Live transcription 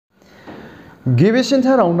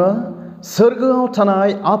गिबिसिनथारावनो सोरगोआव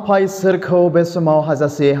थानाय आफा इसोरखौ बे समाव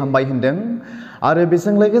हाजासे हामबाय होनदों आरो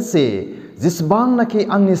बेजों लोगोसे जेसेबांनाखि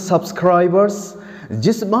आंनि साबस्क्राइबार्स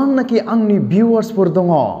जेसेबांनाखि आंनि भिउवार्सफोर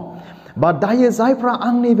दङ बा दायो जायफ्रा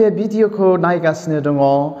आंनि बे भिडिअखौ नायगासिनो दङ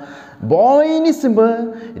बयनिसिमबो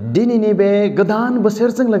दिनैनि बे गोदान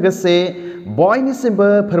बोसोरजों लोगोसे बयनिसिमबो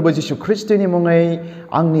फोरबो जिशु ख्रीष्टनि मुङै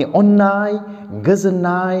आंनि अननाय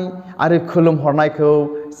गोजोननाय आरो खुलुमहरनायखौ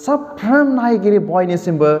साफ्रोम नायगिरि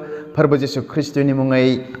बयनिसिमबो फोरबो जिशु ख्रीष्टनि मुङै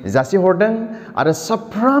जासिहरदों आरो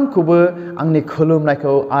साफ्रोमखौबो आंनि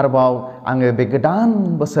खुलुमनायखौ आरोबाव आङो बे गोदान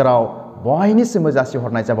बोसोराव बयनिसिमबो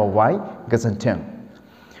जासिहरनाय जाबावबाय गोजोन्थों।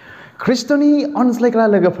 ख्रीष्टनि अनज्लायग्रा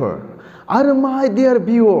लोगोफोर आरो माय डियार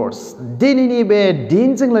भिउअर्स दिनैनि बे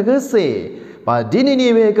दिनजों लोगोसे बा दिनैनि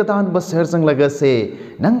बे गोदान बोसोरजों लोगोसे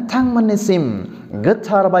नोंथांमोननिसिम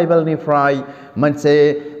गोथार बाइबेलनिफ्राय मोनसे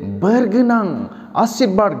बोर गोनां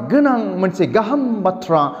आशीर्बाद गोनां मोनसे गाहाम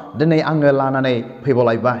बाथ्रा दिनै आङो लानानै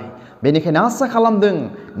फैबावलायबाय। बेनिखायनो आसा खालामदों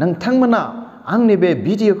नोंथांमोना आंनि बे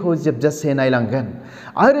भिडिअखौ जोबजासे नायलांगोन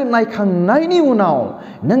आरो नायखांनायनि उनाव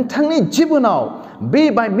नोंथांनि जिबनाव बे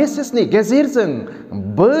मेसेजनि गेजेरजों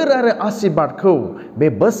बोर आरो आशीर्बादखौ बे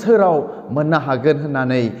बोसोराव मोननो हागोन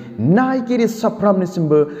होननानै नायगिरि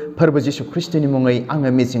साफ्रोमनिसिमबो फोरबो जिशु ख्रीष्टनि मुङै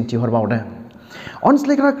आङो मिजिंथिहरबावदों।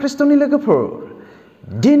 अनज्लायग्रा ख्रीष्टनि लोगोफोर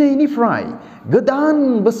दिनैनिफ्राय गोदान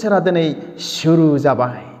बोसोरा दिनै शुरु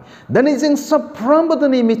जाबाय। दिनै जों साफ्रोमबो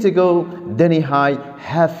दिनै मिथिगौ दिनैहाय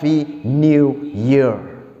हैप्पी निउ इयार।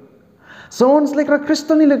 अनज्लायग्रा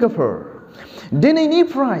ख्रीष्टनि लोगोफोर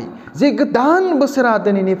दिनैनिफ्राय जे गोदान बोसोरा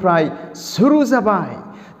दिनैनिफ्राय शुरु जाबाय।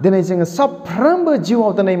 दिनै जोङो साफ्रोमबो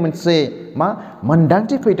जिउआव दिनै मोनसे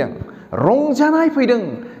मोनदांथि फैदों रंजानाय फैदों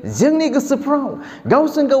जोंनि गोसोफ्राव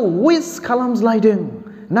गावजों गाव विश खालामज्लायदों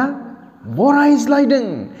ना बरायज्लायदों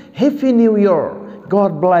हैप्पी निउ इयार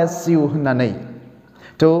गड ब्लेस इउ होननानै।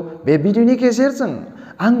 बे भिडिअनि गेजेरजों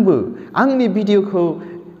आंबो आंनि भिडिअखौ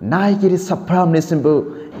नायगिरि साफ्रोमनिसिमबो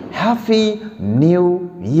happy new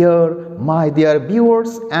year my dear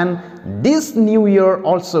viewers, and this new year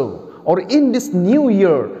also, or in this new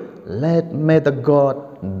year, may the God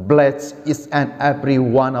bless each and every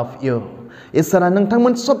one of you. इसोरा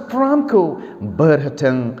नोंथांमोन साफ्रोमखौ बोर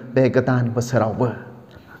होथों बे गोदान बोसोरावबो।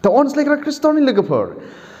 अनज्लायग्रा ख्रीष्टनि लोगोफोर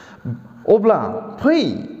अब्ला फै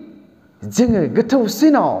जोङो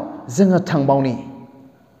गोथौसिनाव जोङो थांबावनि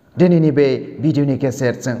दिनैनि बे भिडिअनि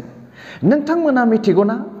गेजेरजों। नोंथांमोना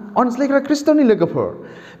मिथिगौना अनज्लायग्रा ख्रीष्टनि लोगोफोर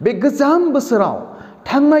बे गोजाम बोसोराव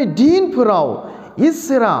थांनाय दिनफोराव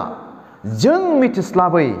इसोरा जों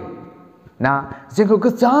मिथिस्लाबै ना जोंखौ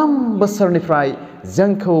गोजाम बोसोरनिफ्राय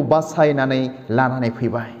जोंखौ बासायनानै लानानै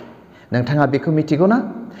फैबाय। नोंथाङा बेखौ मिथिगौना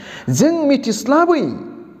जों मिथिस्लाबै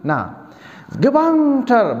ना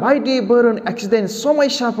गोबांथार बायदि बोरोन एक्सिडेन्ट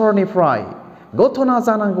समस्याफोरनिफ्राय घटना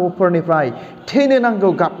जानांगौफोरनिफ्राय थैनो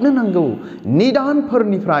नांगौ गाबनो नांगौ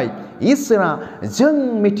निदानफोरनिफ्राय इसोरा जों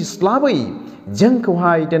मिथिस्लाबै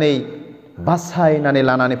जोंखौहाय दिनै बासायनानै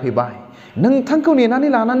लानानै फैबाय। नोंथांखौ नेनानै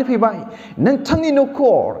लानानै फैबाय। नोंथांनि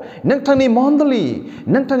न'खर नोंथांनि मण्डली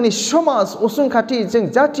नोंथांनि समाज उसुंखाथि जों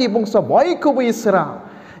जाथि बंस बयखौबो इसोरा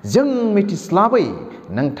जों मिथिस्लाबै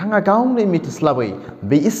नोंथाङा गावनो मिथिस्लाबै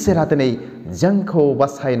बे इसोरा दिनै जोंखौ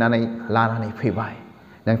बासायनानै लानानै फैबाय।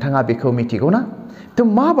 नोंथाङा बेखौ मिथिगौना?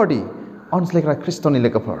 माबादि अनज्लायग्रा ख्रीष्टनि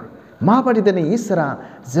लोगोफोर माबादि दिनै इसोरा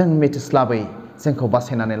जों मिथिस्लाबै जोंखौ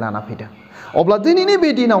बासायनानै लाना फैदों। अब्ला दिनैनि बे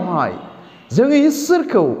दिनावहाय जोङो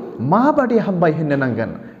इसोरखौ माबादि हामबाय होननो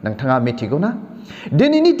नांगोन नोंथाङा मिथिगौना?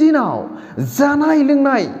 दिनैनि दिनाव जानाय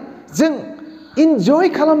लोंनाय जों इन्जय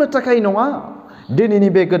खालामनो थाखाय नङा। दिनैनि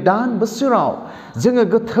बे गोदान बोसोराव जोङो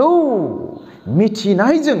गोथौ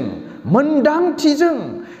मिथिनायजों मोनदांथिजों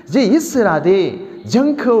जे इसोरा दे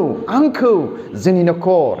जोंखौ आंखौ जोंनि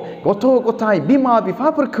न'खर गथ' गथाय बिमा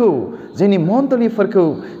बिफाफोरखौ जोंनि मण्डलीफोरखौ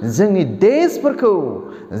जोंनि देशफोरखौ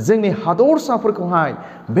जोंनि हादरसाफोरखौहाय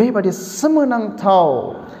बेबादि सोमोनांथाव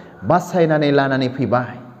बासायनानै लानानै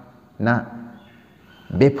फैबाय ना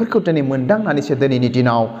बेफोरखौ दिनै मोनदांनानैसो दिनैनि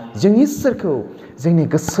दिनाव जों इसोरखौ जोंनि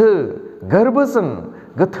गोसो गोरबोजों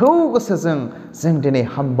गोथौ गोसोजों जों दिनै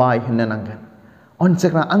हामबाय होननो नांगोन।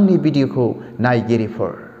 अनसायग्रा आंनि भिडिअखौ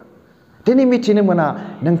नायगिरिफोर दिनै मिथिनो मोना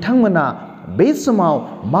नोंथांमोना बे समाव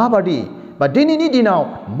माबादि बा दिनैनि दिनाव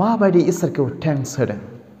माबादि इसोरखौ थेंक्स होदों।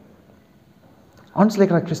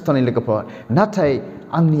 अनज्लायग्रा ख्रीष्टनि लोगोफोर नाथाय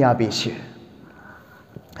आंनिया बेसो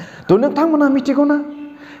नोंथांमोना मिथिगौना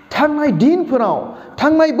थांनाय दिनफोराव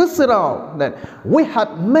थांनाय बोसोराव that we had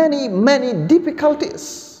many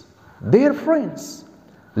difficulties. Dear friends,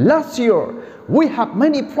 last year we had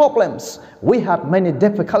many problems, we had many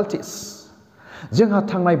difficulties. जोंहा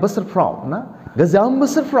थांनाय बोसोरफ्राव ना गोजाम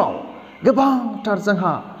बोसोरफ्राव गोबांथार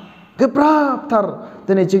जोंहा गोब्राबथार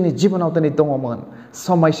दिनै जोंनि जिबनाव दिनै दङमोन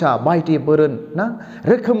समयसा बायदि बोरोन ना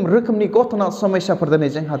रोखोमनि घटना समयसाफोर दिनै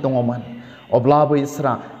जोंहा दङमोन अब्लाबो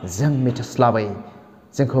इसोरा जों मिथिस्लाबै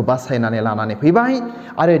जोंखौ बासायनानै लानानै फैबाय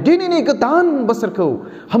आरो दिनैनि गोदान बोसोरखौ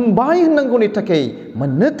हामबाय होननांगौनि थाखाय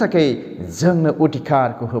मोननो थाखाय जोंनो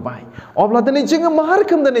अधिकारखौ होबाय अब्ला दिनै जोङो मा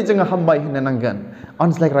रोखोम दिनै जोङो हामबाय होननो नांगोन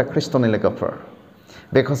अनज्लायग्रा ख्रिस्ट'नि लोगोफोर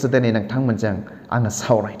बेखौसो दिनै नोंथांमोनजों आङो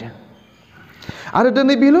सावरायदों आरो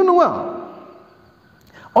दिनै बेल' नङा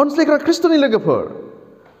अनज्लायग्रा ख्रिस्ट'नि लोगोफोर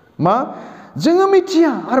मा जोङो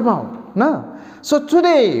मिथिया आरोबाव ना so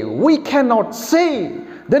today we cannot say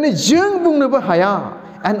दिनै जों बुंनोबो हाया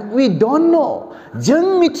and we don't know जों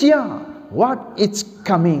मिथिया what is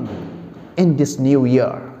coming in this new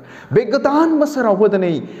year बे गोदान बोसोरावबो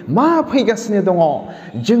दिनै मा फैगासिनो दङ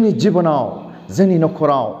जोंनि जिबनाव जोंनि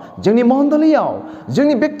नखराव जोंनि मण्डलियाव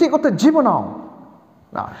जोंनि व्यक्तिगत जिबनाव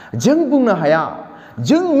जों बुंनो हाया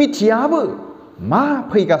जों मिथियाबो मा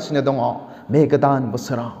फैगासिनो दङ बे गोदान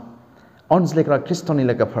बोसोराव अनज्लायग्रा ख्रिस्ट'नि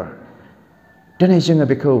लोगोफोर दिनै जोङो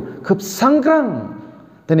बेखौ खोब सांग्रां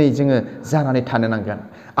दिनै जोङो जानानै थानो नांगोन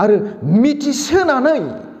आरो मिथिसोनानै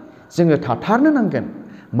जोङो थाथारनो नांगोन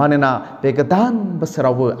मानोना बे गोदान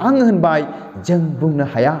बोसोरावबो आं होनबाय जों बुंनो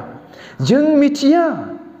हाया जों मिथिया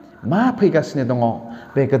मा फैगासिनो दङ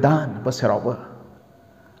बे गोदान बोसोरावबो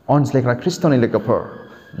अनज्लायग्रा ख्रिस्ट'नि लोगोफोर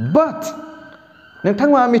but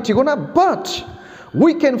नोंथाङा मिथिगौ ना but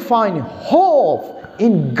we can find hope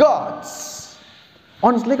in God's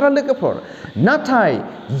अनज्लायग्रा लोगोफोर नाथाय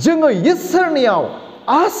जोङो इसोरनियाव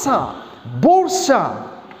आसा भरसा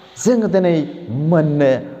जोङो दिनै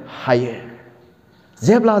मोननो हायो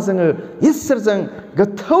जेब्ला जोङो इसोरजों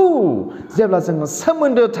गोथौ जेब्ला जोङो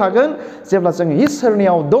सोमोन्दो थागोन जेब्ला जोङो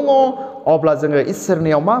इसोरनियाव दङ अब्ला जोङो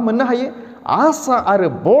इसोरनियाव मा मोननो हायो आसा आरो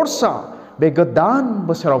भरसा बे गोदान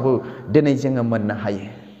बोसोरावबो दिनै जोङो मोननो हायो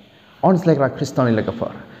अनज्लायग्रा ख्रिस्ट'नि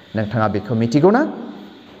लोगोफोर नोंथाङा बेखौ मिथिगौ ना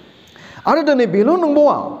आरो दिनै बेल'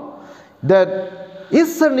 नंबावा that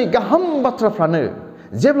इसोरनि गाहाम बाथ्राफ्रानो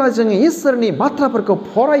जेब्ला जोङो इसोरनि बाथ्राफोरखौ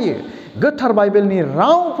फरायो गोथार बाइबेलनि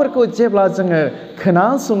रावफोरखौ जेब्ला जोङो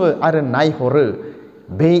खोनासङो आरो नायहरो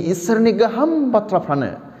बे इसोरनि गाहाम बाथ्राफ्रानो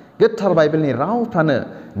गोथार बाइबेलनि रावफ्रानो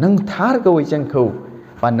नंथारगौयै जोंखौ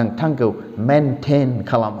बा नोंथांखौ मेनटेन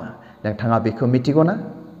खालामो नोंथाङा बेखौ मिथिगौ ना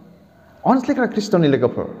अनज्लायग्रा ख्रिस्ट'नि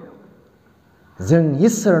लोगोफोर जों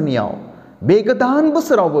इसोरनियाव बे गोदान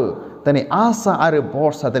बोसोरावबो दिनै आसा आरो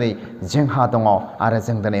भरसा दिनै जोंहा दङ आरो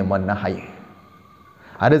जों दिनै मोननो हायो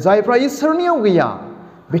आरो जायफ्रा इसोरनियाव गैया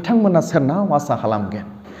बिथांमोना सोरनाव आसा खालामगोन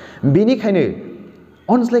बेनिखायनो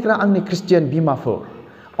अनज्लायग्रा आंनि ख्रिस्टियान बिमाफोर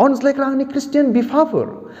अनज्लायग्रा आंनि ख्रिस्टियान बिफाफोर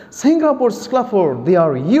सेंग्राफोर सिख्लाफोर they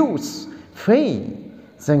are youths फै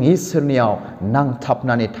जों इसोरनियाव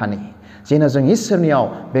नांथाबनानै थानि जेन जों इसोरनियाव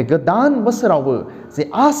बे गोदान बोसोरावबो जे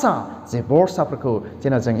आसा जे भरसाफोरखौ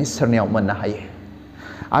जेन जों इसोरनियाव मोननो हायो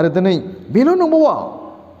आरो दिनै बेल' नंबावा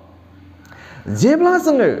जेब्ला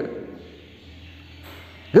जोङो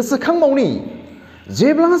गोसोखांबावनि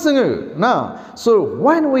जेब्ला जोङो ना so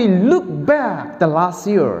when we look back the last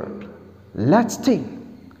year let's think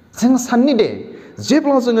जों साननि दे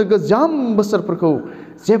जेब्ला जोङो गोजाम बोसोरफोरखौ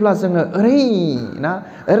जेब्ला जोङो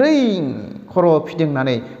ओरै खर'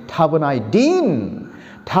 फिदिंनानै थाबोनाय दिन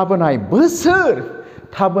थाबोनाय बोसोर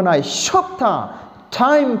थाबोनाय सप्ता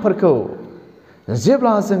टाइमफोरखौ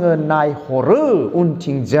जेब्ला जोङो नायहरो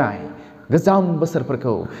उनथिंजाय गोजाम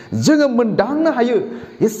बोसोरफोरखौ जोङो मोनदांनो हायो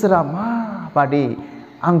इसोरा माबादि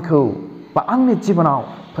आंखौ बा आंनि जिबनाव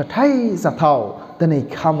फोथायजाथाव दिनै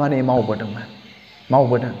खामानि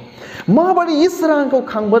मावबोदों माबादि इसोरा आंखौ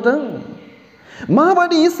खांबोदों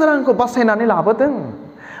माबादि इसोरा आंखौ बासायनानै लाबोदों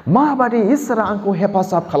माबादि इसोरा आंखौ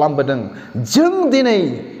हेफाजाब खालामबोदों जों दिनै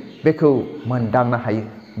बेखौ मोनदांनो हायो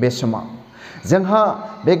बे समाव जोंहा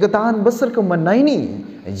बे गोदान बोसोरखौ मोननायनि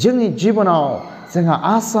जोंनि जिबनाव जोंहा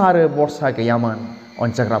आसा आरो भरसा गैयामोन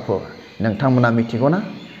अनजाग्राफोर नोंथांमोना मिथिगौ ना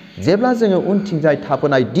जेब्ला जोङो उनथिंजाय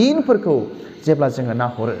थाबोनाय दिनफोरखौ जेब्ला जोङो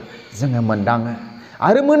नाहरो जोङो मोनदाङो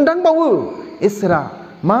आरो मोनदांबावो इसोरा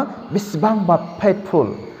मा बेसेबांबा फेथफुल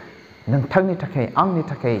नोंथांनि थाखाय आंनि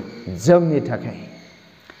थाखाय जोंनि थाखाय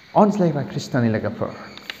अनज्लायग्रा ख्रिस्ट'नि लोगोफोर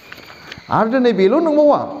आरो दिनै बेल'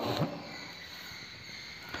 नंबावा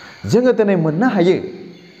जोङो दिनै मोननो हायो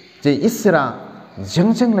जे इसोरा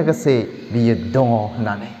जोंजों लोगोसे बियो दङ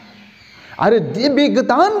होननानै आरो बे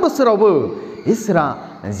गोदान बोसोरावबो इसोरा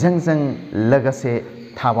जोंजों लोगोसे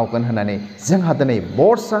थाबावगोन होननानै जोंहा दिनै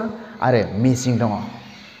भरसा आरो मिजिं दङ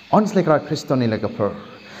अनज्लायग्रा ख्रिस्ट'नि लोगोफोर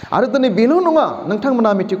आरो दिनै बेल' नङा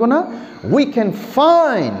नोंथांमोना मिथिगौना we can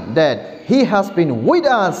find that he has been with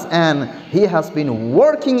us and he has been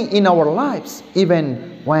working in our lives even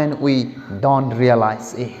when we don't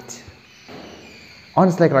realize it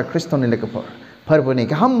अनज्लायग्रा ख्रिस्ट'नि लोगोफोर फोरबोनि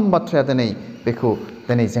गाहाम बाथ्राया दिनै बेखौ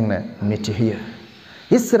दिनै जोंनो मिथिहोयो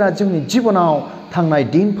इसोरा जोंनि जिबनाव थांनाय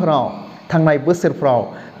दिनफोराव थांनाय बोसोरफ्राव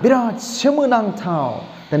बिराद सोमोनांथाव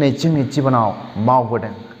दिनै जोंनि जिबनाव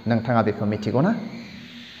मावबोदों नोंथाङा बेखौ मिथिगौना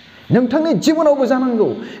नोंथांनि जिबनावबो जानांगौ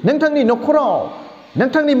नोंथांनि नखराव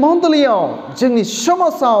नोंथांनि मण्डलीयाव जोंनि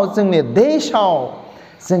समाजाव जोंनि देशाव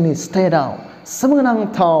जोंनि स्टेटआव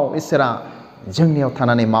सोमोनांथाव इसोरा जोंनियाव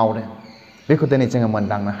थानानै मावदों बेखौ दिनै जोङो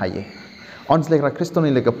मोनदांनो हायो अनज्लायग्रा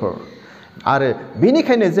ख्रिस्ट'नि लोगोफोर आरो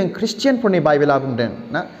बेनिखायनो जों ख्रिस्टियानफोरनि बाइबेला बुंदों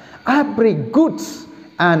ना every good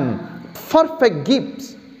and perfect gift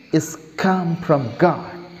is come from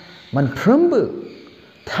God मोनफ्रोमबो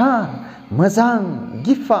थार मोजां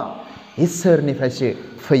गिफ्टआ इसोरनिफ्रायसो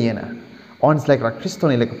फैयोना अनज्लायग्रा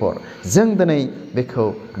ख्रिस्ट'नि लोगोफोर जों दिनै बेखौ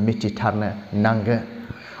मिथिथारनो नांगोन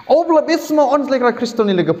अब्ला बे समाव अनज्लायग्रा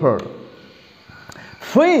ख्रिस्ट'नि लोगोफोर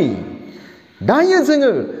फै दायो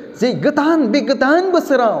जोङो जे बे गोदान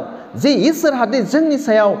बोसोराव जे इसोरहा दे जोंनि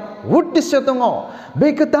सायाव उद्देश्य दङ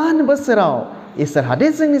बे गोदान बोसोराव इसोरहा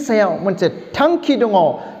दे जोंनि सायाव मोनसे थांखि दङ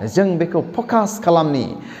जों बेखौ फकास खालामनि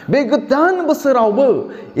बे गोदान बोसोरावबो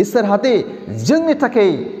इसोरहा दे जोंनि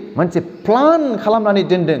थाखाय मोनसे प्लान खालामनानै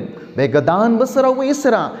दोनदों बे गोदान बोसोरावबो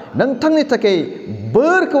इसोरा नोंथांनि थाखाय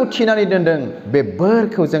बोरखौ थिनानै दोनदों बे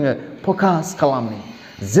बोरखौ जोङो फकास खालामनि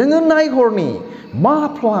जोङो नायहरनि मा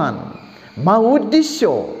प्लान मा उद्देश्य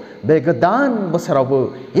बे गोदान बोसोरावबो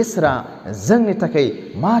इसोरा जोंनि थाखाय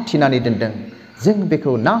मा थिनानै दोनदों जों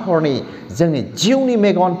बेखौ नाहरनि जोंनि जिउनि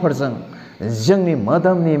मेगनफोरजों जोंनि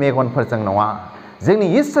मोदोमनि मेगनफोरजों नङा जोंनि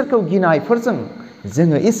इसोरखौ गिनायफोरजों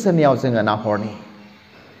जोङो इसोरनियाव जोङो नाहरनि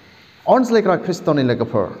अनज्लायग्रा ख्रिस्ट'नि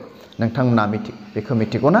लोगोफोर नोंथांमोना बेखौ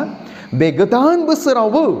मिथिगौना बे गोदान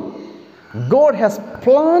बोसोरावबो God has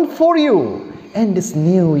planned for you in this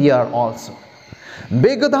new year also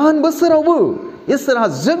बे गोदान बोसोरावबो इसोरा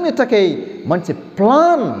जोंनि थाखाय मोनसे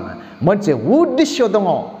प्लान मोनसे उद्देश्य दङ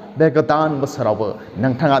बे गोदान बोसोरावबो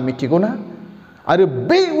नोंथाङा मिथिगौना आरो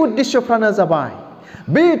बे उद्देश्यफ्रानो जाबाय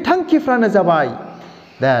बे थांखिफ्रानो जाबाय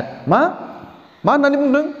that मा होननानै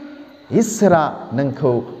बुंदों इसोरा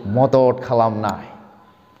नोंखौ मदद खालामनाय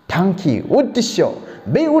थांखि उद्देश्य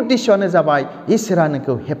बे उद्देश्यआनो जाबाय इसोरा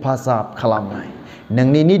नोंखौ हेफाजाब खालामनाय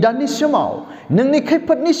नोंनि निदाननि समाव नोंनि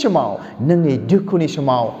खैफोदनि समाव नोंनि दुखुनि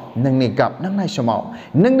समाव नोंनि गाबनांनाय समाव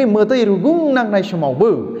नोंनि मोदै रुगुं नांनाय समावबो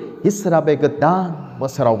इसोरा बे गोदान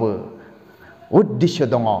बोसोरावबो उद्देश्य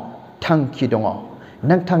दङ थांखि दङ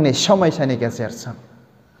नोंथांनि समयसानि गेजेरजों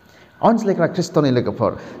अनज्लायग्रा ख्रिस्ट'नि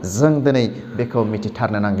लोगोफोर जों दिनै बेखौ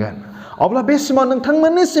मिथिथारनो नांगोन अब्ला बे समाव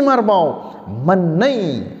नोंथांमोननिसिम आरोबाव मोननै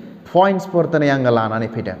पइन्ट्सफोर दिनै आङो लानानै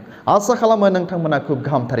फैदों आसा खालामो नोंथांमोना खुब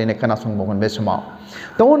गाहामथारैनो खोनासंबावगोन बे समाव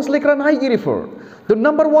थ' अनज्लायग्रा नायगिरिफोर थ'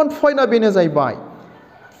 नाम्बार 1 पइन्टआ बेनो जाहैबाय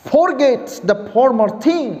forget the former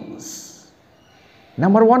things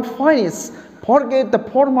number 1 point is forget the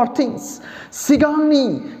former things सिगांनि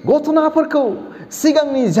घटनाफोरखौ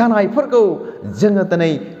सिगांनि जानायफोरखौ जोङो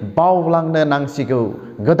दिनै बावलांनो नांसिगौ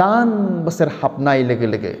गोदान बोसोर हाबनाय लोगो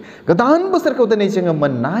लोगो गोदान बोसोरखौ दिनै जोङो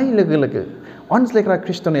मोननाय लोगो लोगो अनज्लायग्रा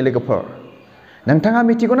ख्रिस्ट'नि लोगोफोर नोंथाङा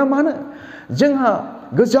मिथिगौना मानो जोंहा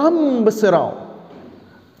गोजाम बोसोराव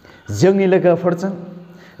जोंनि लोगोफोरजों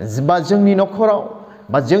बा जोंनि नखराव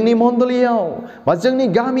बा जोंनि मण्डलीयाव बा जोंनि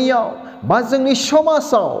गामियाव बा जोंनि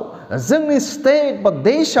समाजाव जोंनि स्टेट बा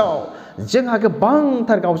देशाव जोंहा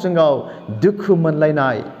गोबांथार गावजों गाव दुखु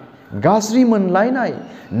मोनलायनाय गाज्रि मोनलायनाय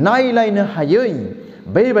नायलायनो हायै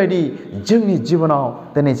बेबायदि जोंनि जिबनाव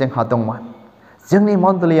दिनै जोंहा दंमोन जोंनि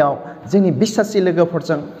मण्डलीयाव जोंनि बिश्वासी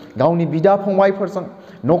लोगोफोरजों गावनि बिदा फंबायफोरजों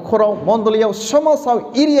नखराव मण्डलीयाव समाजाव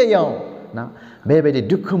एरियायाव ना बेबायदि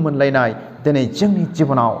दुखु मोनलायनाय दिनै जोंनि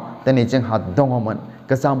जिबनाव दिनै जोंहा दङमोन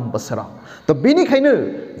गोजाम बोसोराव थ' बेनिखायनो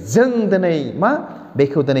जों दिनै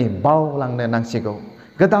बेखौ दिनै बावलांनो नांसिगौ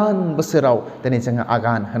गोदान बोसोराव दिनै जोङो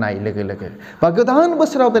आगान होनाय लोगो लोगो बा गोदान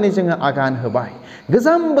बोसोराव दिनै जोङो आगान होबाय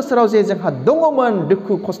गोजाम बोसोराव जे जोंहा दङमोन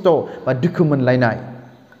दुखु खस्थ' बा दुखु मोनलायनाय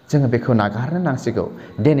जोङो बेखौ नागारनो नांसिगौ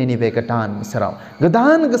दिनैनि बे गोदान बोसोराव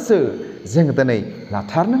गोदान गोसो जों दिनै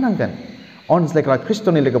लाथारनो नांगोन अनज्लायग्रा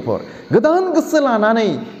ख्रिस्ट'नि लोगोफोर गोदान गोसो लानानै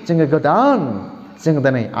जोङो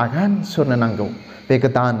दिनै आगान सुरनो नांगौ बे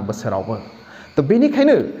गोदान बोसोरावबो थ'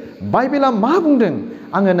 बेनिखायनो बाइबेला मा बुंदों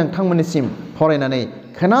आङो नोंथांमोननिसिम फरायनानै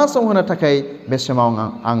खोनासंहोनो थाखाय बे समाव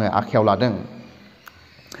आङो आखायाव लादों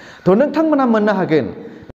थ' नोंथांमोना मोननो हागोन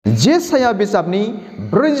जेसाया बिजाबनि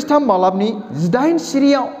 43 बालाबनि 18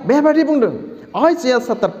 सिरियाव बेबायदि बुंदों Isaiah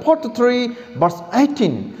chapter 43 verse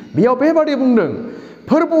 18 बेयाव बेबादि बुंदों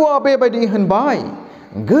फोरबुआ बेबादि होनबाय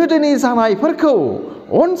गोदोनि जानायफोरखौ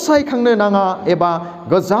अनसायखांनो नाङा एबा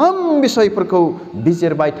गोजाम बिसयफोरखौ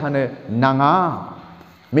बिजिरबाय थानो नाङा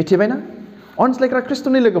मिथिबायना अनसायग्रा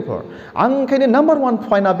ख्रिस्ट'नि लोगोफोर आं ओंखायनो नाम्बार 1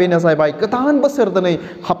 पइन्टआ बेनो जाहैबाय गोदान बोसोर दिनै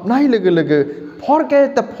हाबनाय लोगो लोगो forget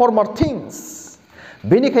the former things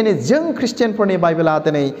बेनिखायनो जों ख्रिस्टियानफोरनि बाइबेला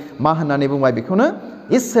दिनै मा होननानै बुंबाय बेखौनो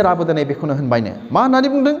इसोराबो दिनै बेखौनो होनबायनो मा होननानै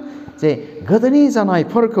बुंदों जे गोदोनि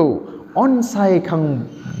जानायफोरखौ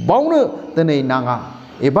अनसायखांबावनो दिनै नाङा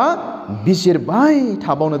एबा बिजिरबाय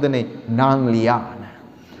थाबावनो दिनै नांलिया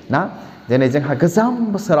ना दिनै जोंहा गोजाम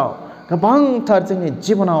बोसोराव गोबांथार जोंनि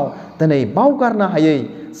जिबनाव दिनै बावगारनो हायै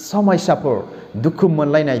समस्याफोर दुखु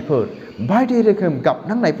मोनलायनायफोर बायदि रोखोम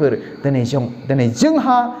गाबनांनायफोर दिनै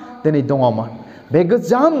जोंहा दिनै दङमोन बे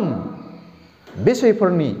गोजाम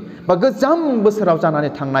बिसयफोरनि बा गोजाम बोसोराव जानानै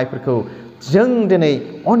थांनायफोरखौ जों दिनै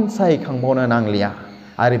अनसायखांबावनो नांलिया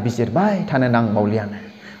आरो बिजिरबाय थानो नांबावलियानो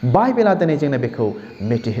बाइबेला दिनै जोंनो बेखौ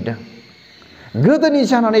मिथिहोदों गोदोनि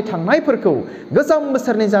जानानै थांनायफोरखौ गोजाम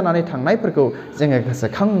बोसोरनि जानानै थांनायफोरखौ जोङो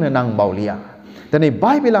गोसोखांनो नांबावलिया दिनै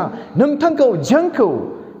बाइबेला नोंथांखौ जोंखौ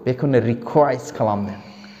बेखौनो रिक्वेस्ट खालामदों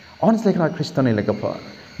अनसायग्रा ख्रिस्ट'नि लोगोफोर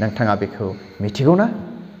नोंथाङा बेखौ मिथिगौ ना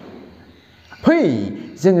फै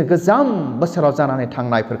जोङो गोजाम बोसोराव जानानै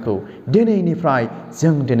थांनायफोरखौ दिनैनिफ्राय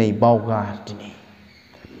जों दिनै बावगारदिनि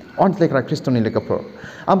अनसायग्रा ख्रिस्ट'नि लोगोफोर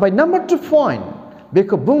ओमफ्राय नाम्बार 2 पइन्ट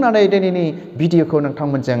बेखौ बुंनानै दिनैनि भिडिअखौ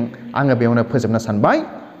नोंथांमोनजों आङो बेयावनो फोजोबनो सानबाय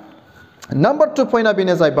नाम्बार 2 पइन्टआ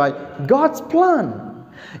बेनो जाहैबाय गॉड्स प्लान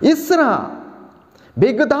इसोरा बे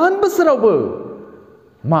गोदान बोसोरावबो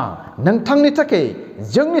मा नोंथांनि थाखाय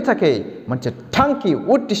जोंनि थाखाय मोनसे थांखि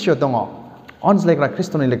उद्देश्य दङ अनसायग्रा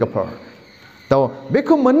ख्रिस्ट'नि लोगोफोर थ'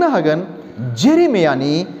 बेखौ मोननो हागोन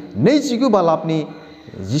जेरेमियानि 29 बालाबनि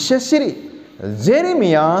 10 सिरि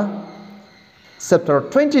जेरेमिया chapter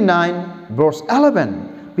 29 verse 11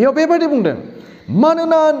 बेयाव बेबायदि बुंदों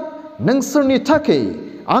मानोना नोंसोरनि थाखाय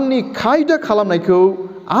आंनि खायदा खालामनायखौ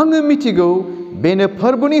आङो मिथिगौ बेनो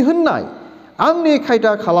फोरबोनि होननाय आंनि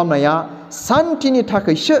खायदा खालामनाया सान्थिनि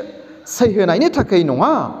थाखायसो सैहोनायनि थाखाय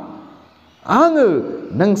नङा आङो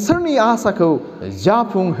नोंसोरनि आसाखौ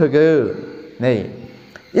जाफुंहोगोन नै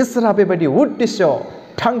इसोरा बेबायदि उद्देश्य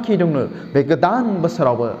थांखि दंनो बे गोदान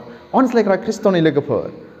बोसोरावबो अनसायग्रा ख्रिस्ट'नि लोगोफोर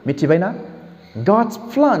मिथिबायना God's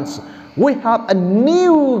plans we have a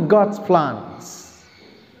new God's plans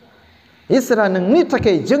इसोरा नोंनि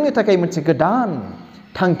थाखाय जोंनि थाखाय मोनसे गोदान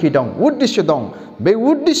थांखि दं उद्देश्य दं बे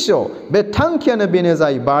उद्देश्य बे थांखियानो बेनो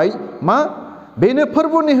जाहैबाय मा बेनो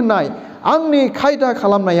फोरबोनि होननाय आंनि खायदा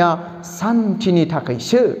खालामनाया सान्थिनि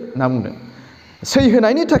थाखायसो होनना बुंदों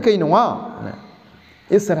सैहोनायनि थाखाय नङा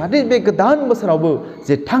इसोरा बे गोदान बोसोरावबो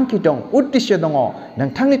जे थांखि दं उद्देश्य दङ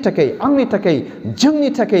नोंथांनि थाखाय आंनि थाखाय जोंनि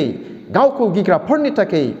थाखाय गावखौ गिग्राफोरनि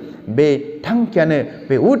थाखाय बे थांखियानो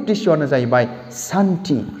बे उद्देश्यआनो जाहैबाय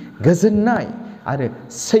सान्थि गोजोननाय आरो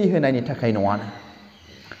सैहोनायनि थाखाय नङानो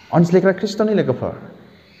अनसायग्रा ख्रिस्ट'नि लोगोफोर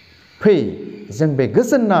फै जों बे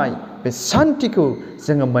गोजोननाय बे सान्थिखौ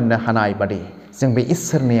जोङो मोननो हानाय बादि जों बे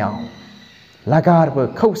इसोरनियाव लागारबो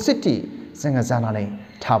खौसेथि जोङो जानानै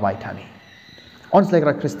थाबाय थानि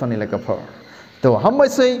अनसायग्रा ख्रिस्ट'नि लोगोफोर थ'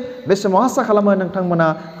 हामबायसै बे समाव आसा खालामो नोंथांमोना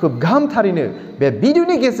खुब गाहामथारैनो बे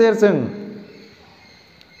भिडिअनि गेजेरजों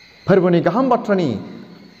फोरबोनि गाहाम बाथ्रानि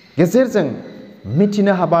गेजेरजों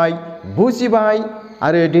मिथिनो हाबाय बुजिबाय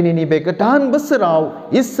आरो दिनैनि बे गोदान बोसोराव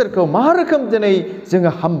इसोरखौ मा रोखोम दिनै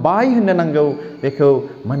जोङो हामबाय होननो नांगौ बेखौ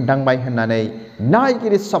मोनदांबाय होननानै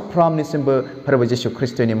नायगिरि साफ्रोमनिसिमबो फोरबो जिसु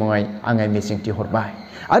ख्रिस्ट'नि मुङै आङो मिजिंथि हरबाय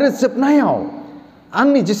आरो जोबनायाव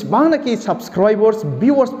आंनि जेसेबांनाखि साबस्क्राइबार्स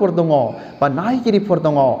भिउवार्सफोर दङ बा नायगिरिफोर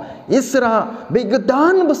दङ इसोरा बे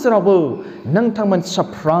गोदान बोसोरावबो नोंथांमोन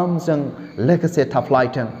साफ्रोमजों लोगोसे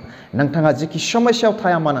थाफ्लायथों नोंथाङा जिखि समस्यायाव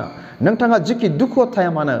थाया मानो नोंथाङा जिखि दुखुआव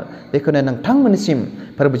थाया मानो बेखौनो नोंथांमोननिसिम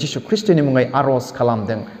फोरबो जिसु ख्रिस्ट'नि मुङै आर'ज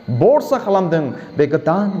खालामदों बरसा खालामदों बे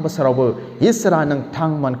गोदान बोसोरावबो इसोरा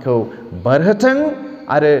नोंथांमोनखौ बोर होथों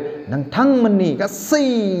आरो नोंथांमोननि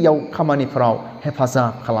गासैयाव खामानिफोराव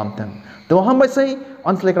हेफाजाब खालामथों थ' हामबायसै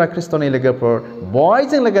अनसायग्रा ख्रिस्ट'नि लोगोफोर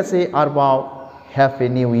बयजों लोगोसे आरोबाव happy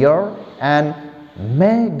new year and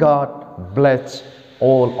May गड ब्लेस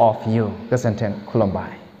all of you गोजोन्थों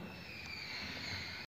खुलुमबाय